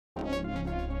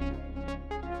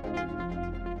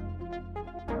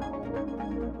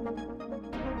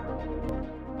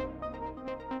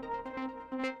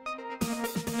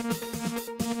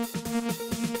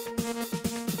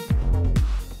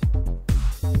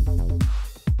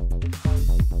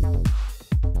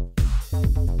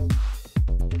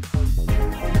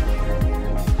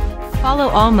Follow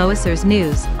all Moessieurs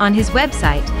news on his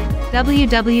website,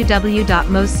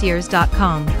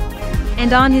 www.moessieurs.com,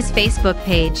 and on his Facebook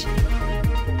page.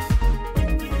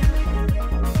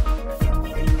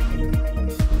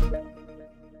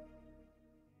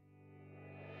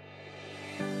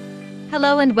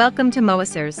 Hello and welcome to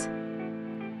Moessieurs.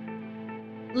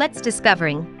 Let's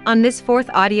discovering, on this fourth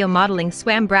audio modeling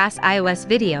SWAM brass iOS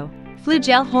video,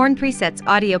 Flugel horn presets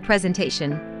audio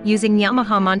presentation, using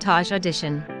Yamaha Montage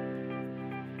Audition.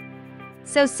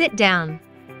 So sit down.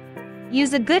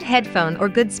 Use a good headphone or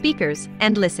good speakers,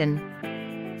 and listen.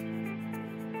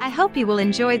 I hope you will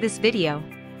enjoy this video.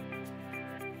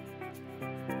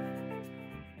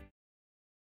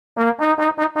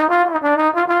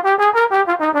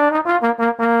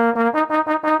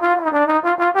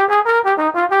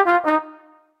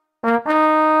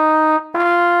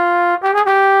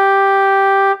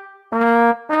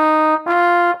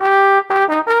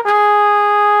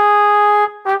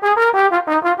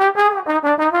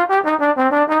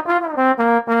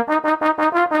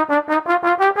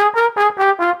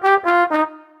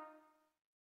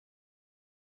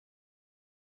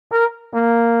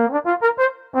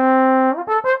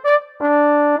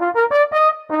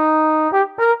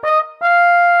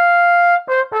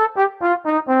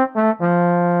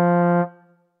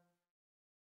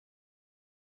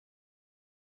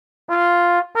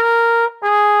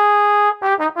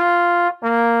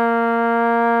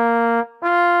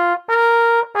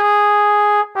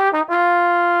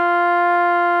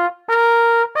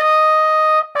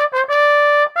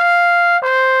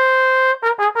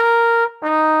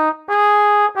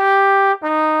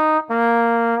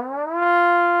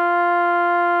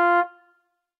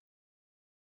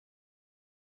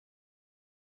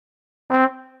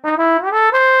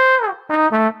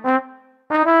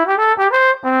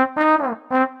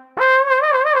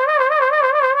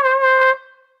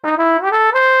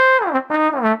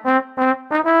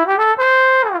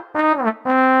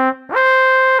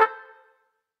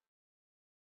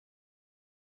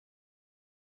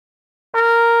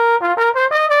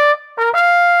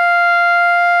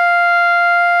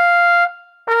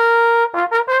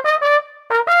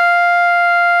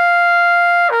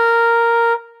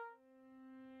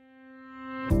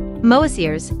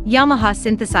 Moessieurs, Yamaha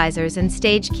synthesizers and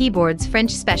stage keyboards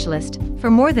French specialist,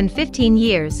 for more than 15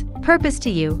 years, purpose to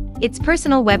you, its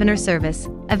personal webinar service,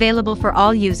 available for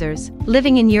all users,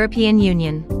 living in European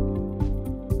Union.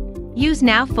 Use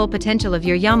now full potential of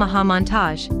your Yamaha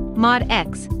Montage,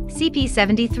 MODX,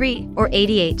 CP73 or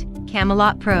 88,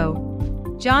 Camelot Pro.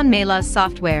 John Mayla's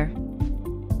software.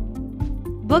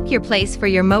 Book your place for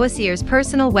your Moessieurs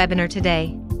personal webinar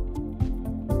today.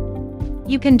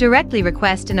 You can directly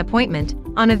request an appointment,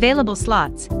 on available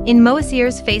slots, in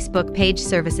Moessieurs' Facebook page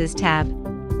Services tab.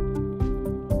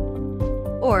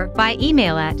 Or by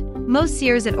email at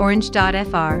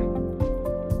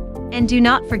moessieurs@orange.fr. And do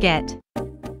not forget,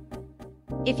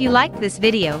 if you liked this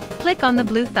video, click on the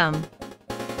blue thumb.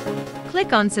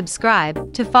 Click on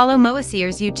subscribe to follow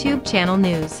Moessieurs' YouTube channel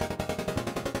news.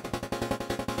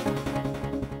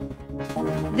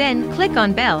 Then click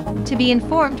on bell to be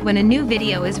informed when a new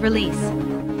video is released.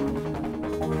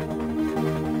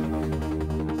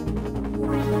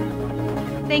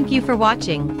 Thank you for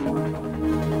watching.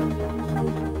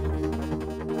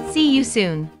 See you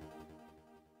soon.